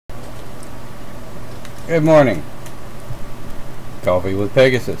Good morning. Coffee with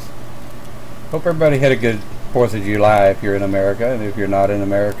Pegasus. Hope everybody had a good 4th of July if you're in America, and if you're not in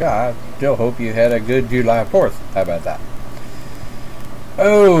America, I still hope you had a good July 4th. How about that?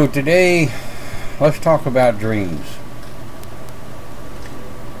 Oh, today let's talk about dreams.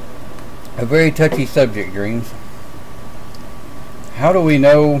 A very touchy subject, dreams. How do we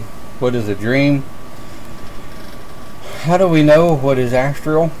know what is a dream? How do we know what is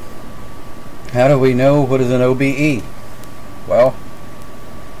astral? How do we know what is an OBE? Well,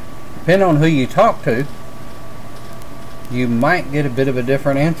 depending on who you talk to, you might get a bit of a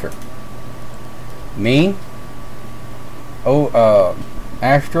different answer. Me?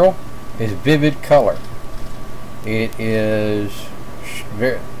 Astral is vivid color. It is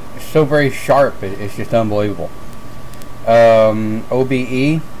very sharp. It's just unbelievable.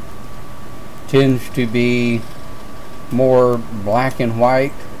 OBE tends to be more black and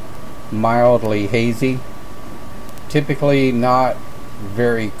white, mildly hazy, typically not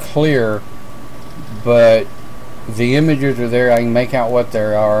very clear, but the images are there. I can make out what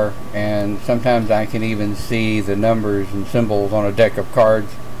there are, and sometimes I can even see the numbers and symbols on a deck of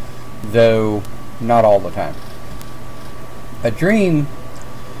cards, though not all the time. A dream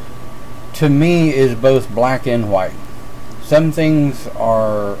to me is both black and white. Some things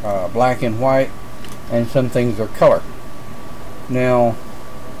are black and white, and some things are color. Now,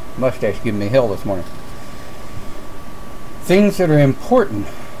 mustache giving me hell this morning. Things that are important,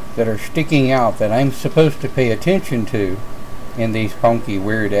 that are sticking out, that I'm supposed to pay attention to in these funky,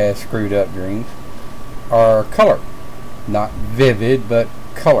 weird ass, screwed up dreams are color. Not vivid, but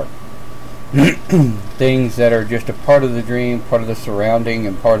color. Things that are just a part of the dream, part of the surrounding,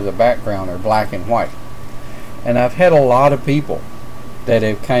 and part of the background are black and white. And I've had a lot of people that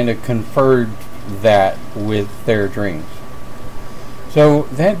have kind of conferred that with their dreams. So,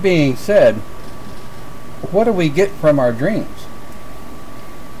 that being said, what do we get from our dreams?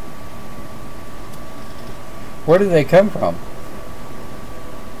 Where do they come from?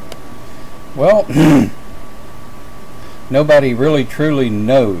 Well, nobody really truly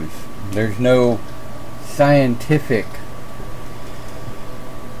knows. There's no scientific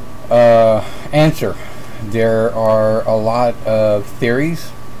answer. There are a lot of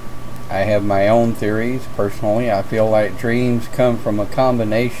theories. I have my own theories personally. I feel like dreams come from a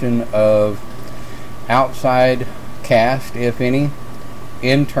combination of outside cast, if any,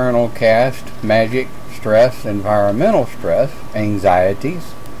 internal cast, magic, stress, environmental stress,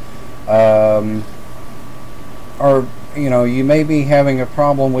 anxieties, or you may be having a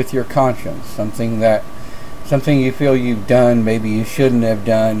problem with your conscience, something you feel you've done, maybe you shouldn't have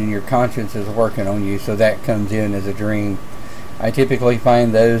done, and your conscience is working on you, so that comes in as a dream. I typically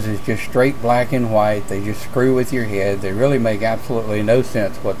find those as just straight black and white. They just screw with your head. They really make absolutely no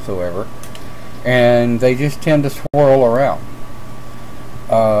sense whatsoever, and they just tend to swirl around.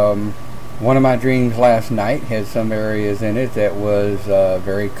 One of my dreams last night had some areas in it that was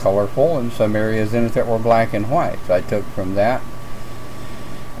very colorful, and some areas in it that were black and white. So I took from that.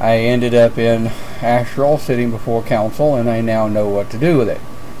 I ended up in astral, sitting before council, and I now know what to do with it.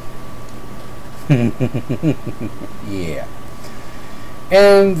 Yeah.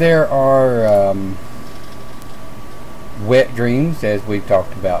 And there are wet dreams, as we've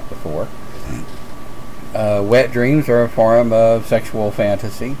talked about before. Wet dreams are a form of sexual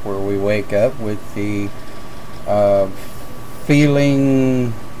fantasy where we wake up with the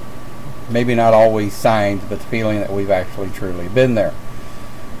feeling, maybe not always signs, but the feeling that we've actually truly been there.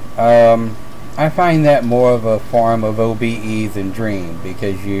 I find that more of a form of OBE than dream,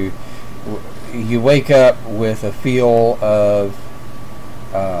 because you wake up with a feel of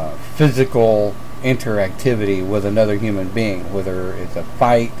physical interactivity with another human being, whether it's a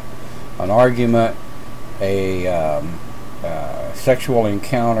fight, an argument, a sexual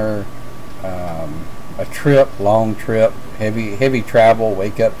encounter, a trip, long trip, heavy travel,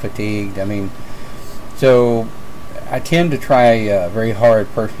 wake up fatigued. I mean, so I tend to try very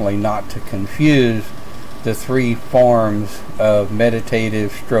hard personally not to confuse the three forms of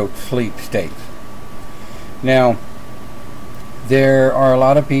meditative stroke sleep states. Now, there are a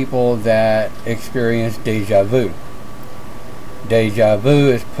lot of people that experience deja vu. Deja vu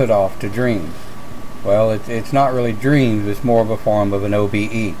is put off to dreams. Well, it's not really dreams, it's more of a form of an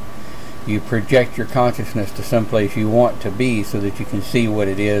OBE. You project your consciousness to someplace you want to be so that you can see what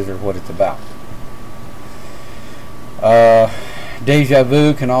it is or what it's about. Deja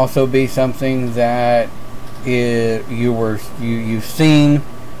vu can also be something that you've seen,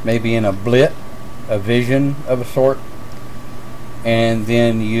 maybe in a blip, a vision of a sort, and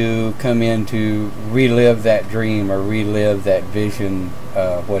then you come in to relive that dream or relive that vision,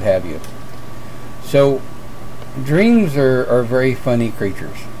 what have you. So dreams are very funny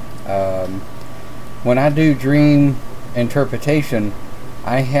creatures. When I do dream interpretation,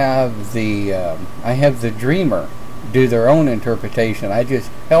 I have the dreamer do their own interpretation. I just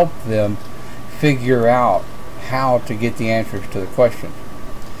help them figure out how to get the answers to the questions.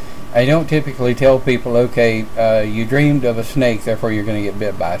 I don't typically tell people, okay, you dreamed of a snake, therefore you're going to get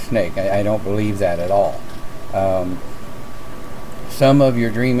bit by a snake. I don't believe that at all. Some of your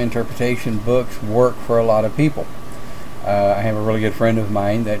dream interpretation books work for a lot of people. I have a really good friend of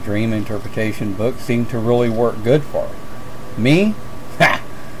mine that dream interpretation books seem to really work good for her. Me? Ha!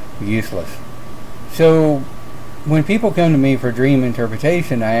 Useless. So when people come to me for dream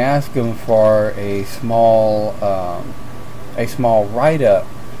interpretation, I ask them for a small write-up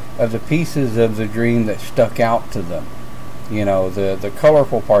of the pieces of the dream that stuck out to them. You know, the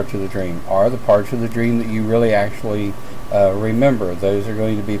colorful parts of the dream are the parts of the dream that you really actually remember. Those are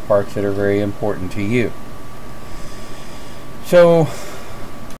going to be parts that are very important to you. So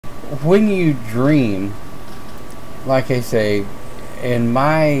when you dream, like I say, in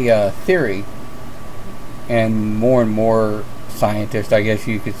my theory, and more scientists, I guess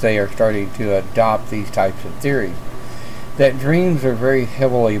you could say, are starting to adopt these types of theories, that dreams are very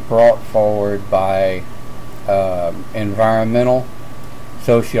heavily brought forward by environmental,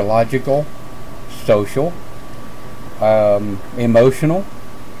 sociological, social, emotional,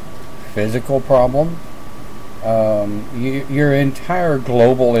 physical problems. Your entire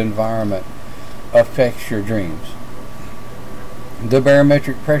global environment affects your dreams. The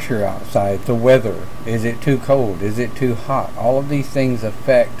barometric pressure outside, the weather, is it too cold, is it too hot? All of these things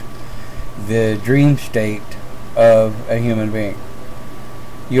affect the dream state of a human being.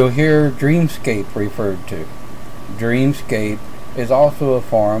 You'll hear dreamscape referred to. Dreamscape is also a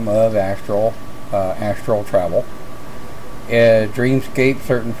form of astral travel. Dreamscape,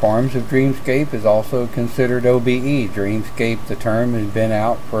 certain forms of dreamscape, is also considered OBE. Dreamscape, the term, has been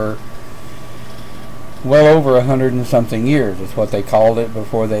out for well over 100 and something years. It's what they called it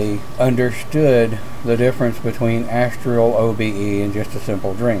before they understood the difference between astral OBE and just a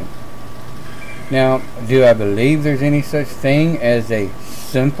simple dream. Now, do I believe there's any such thing as a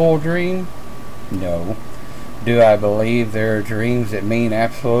simple dream? No. Do I believe there are dreams that mean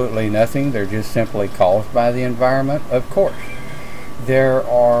absolutely nothing? They're just simply caused by the environment? Of course. There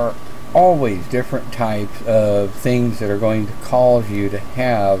are always different types of things that are going to cause you to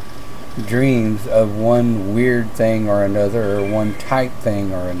have dreams of one weird thing or another, or one type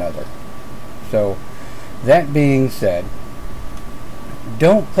thing or another. So, that being said,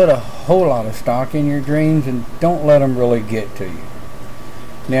 don't put a whole lot of stock in your dreams, and don't let them really get to you.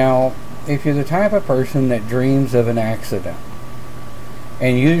 Now, if you're the type of person that dreams of an accident,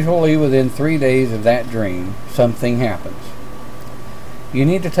 and usually within 3 days of that dream, something happens, you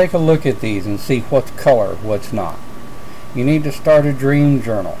need to take a look at these and see what's color, what's not. You need to start a dream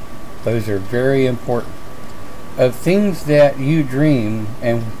journal. Those are very important. Of things that you dream,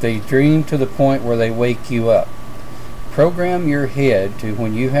 and they dream to the point where they wake you up. Program your head to,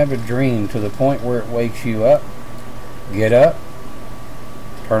 when you have a dream to the point where it wakes you up, get up,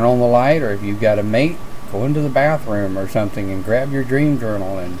 turn on the light, or if you've got a mate, go into the bathroom or something and grab your dream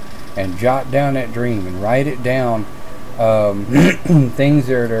journal and jot down that dream and write it down. Things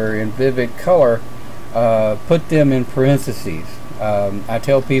that are in vivid color, put them in parentheses. I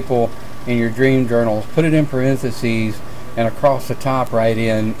tell people, in your dream journals, put it in parentheses, and across the top write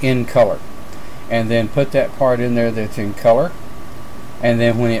in color, and then put that part in there that's in color, and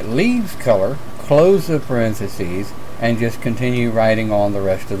then when it leaves color, close the parentheses and just continue writing on the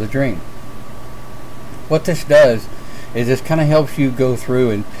rest of the dream. What this does is this kind of helps you go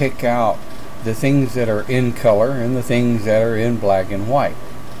through and pick out the things that are in color and the things that are in black and white.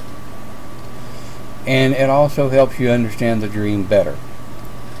 And it also helps you understand the dream better,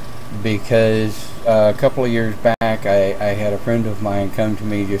 because a couple of years back I had a friend of mine come to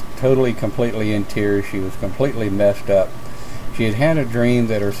me just totally, completely in tears. She was completely messed up. She had had a dream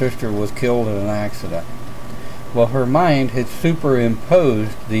that her sister was killed in an accident. Well, her mind had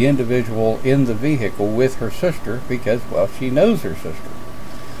superimposed the individual in the vehicle with her sister because, well, she knows her sister.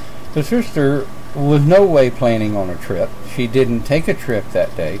 The sister was no way planning on a trip. She didn't take a trip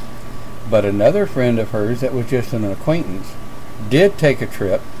that day, but another friend of hers that was just an acquaintance did take a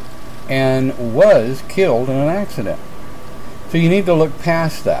trip and was killed in an accident. So you need to look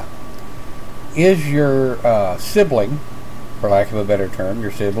past that. Is your sibling, for lack of a better term,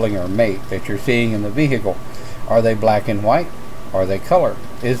 your sibling or mate that you're seeing in the vehicle, are they black and white? Are they color?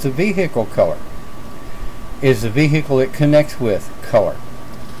 Is the vehicle color? Is the vehicle it connects with color?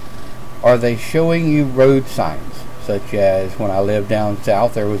 Are they showing you road signs, such as when I lived down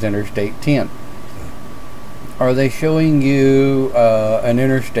south there was Interstate 10. Are they showing you an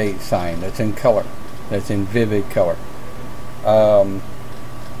interstate sign that's in color, that's in vivid color?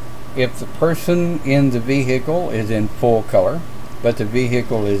 If the person in the vehicle is in full color, but the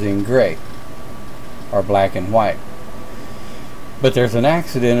vehicle is in gray or black and white, but there's an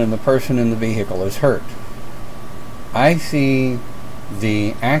accident and the person in the vehicle is hurt, I see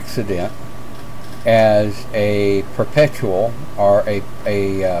the accident as a perpetual, or a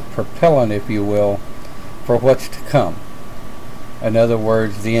propellant, if you will, for what's to come. In other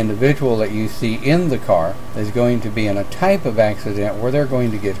words, the individual that you see in the car is going to be in a type of accident where they're going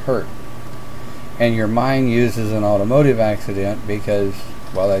to get hurt. And your mind uses an automotive accident because,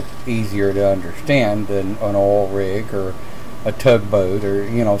 well, that's easier to understand than an oil rig or a tugboat, or,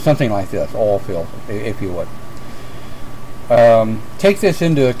 you know, something like this, oil field, if you would. Take this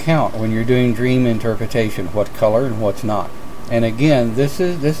into account when you're doing dream interpretation, what color and what's not. And again, this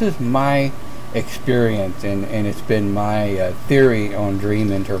is my experience, and it's been my theory on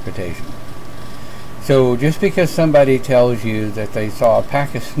dream interpretation. So just because somebody tells you that they saw a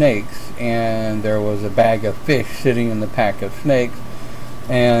pack of snakes and there was a bag of fish sitting in the pack of snakes,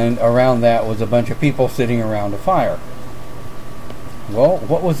 and around that was a bunch of people sitting around a fire, well,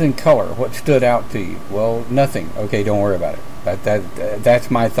 what was in color? What stood out to you? Well, nothing. Okay, don't worry about it.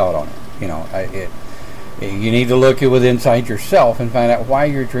 That's my thought on it. You know, you need to look within inside yourself and find out why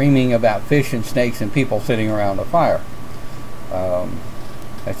you're dreaming about fish and snakes and people sitting around a fire.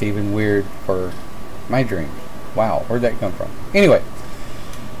 That's even weird for my dreams. Wow, where'd that come from? Anyway,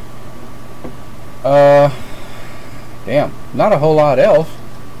 damn, not a whole lot else.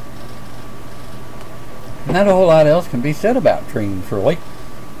 Not a whole lot else can be said about dreams, really.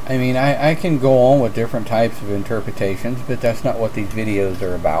 I mean, I can go on with different types of interpretations, but that's not what these videos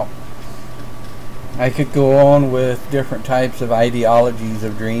are about. I could go on with different types of ideologies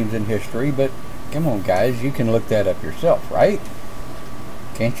of dreams in history, but come on, guys, you can look that up yourself, right?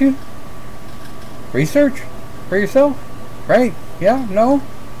 Can't you? Research for yourself, right? Yeah? No?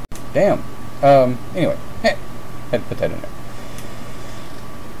 Damn. Anyway, had to put that in there.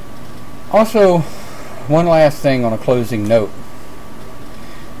 Also, one last thing on a closing note.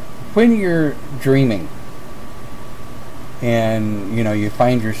 When you're dreaming and, you know, you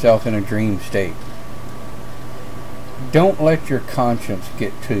find yourself in a dream state, don't let your conscience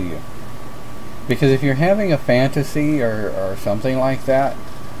get to you. Because if you're having a fantasy or something like that,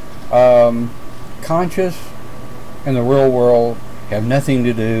 conscious and the real world have nothing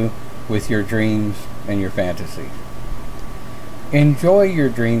to do with your dreams and your fantasies. Enjoy your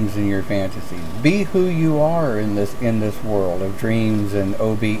dreams and your fantasies. Be who you are in this world of dreams and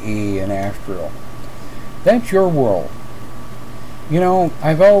OBE and astral. That's your world. You know,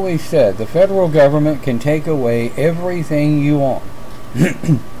 I've always said the federal government can take away everything you want.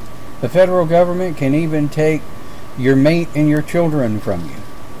 The federal government can even take your mate and your children from you.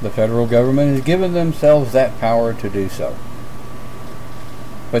 The federal government has given themselves that power to do so.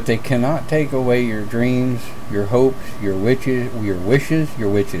 But they cannot take away your dreams, your hopes, your wishes,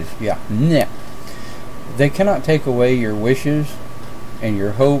 yeah, nah. They cannot take away your wishes and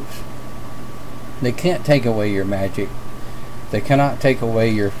your hopes. They can't take away your magic. They cannot take away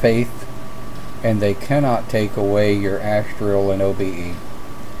your faith. And they cannot take away your astral and OBE.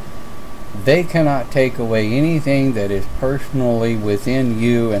 They cannot take away anything that is personally within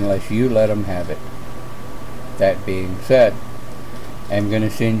you unless you let them have it. That being said, I'm going to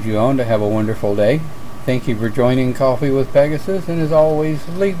send you on to have a wonderful day. Thank you for joining Coffee with Pegasus, and as always,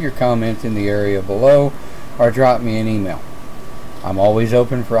 leave your comments in the area below or drop me an email. I'm always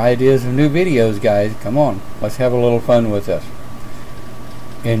open for ideas of new videos, guys. Come on, let's have a little fun with this.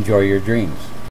 Enjoy your dreams.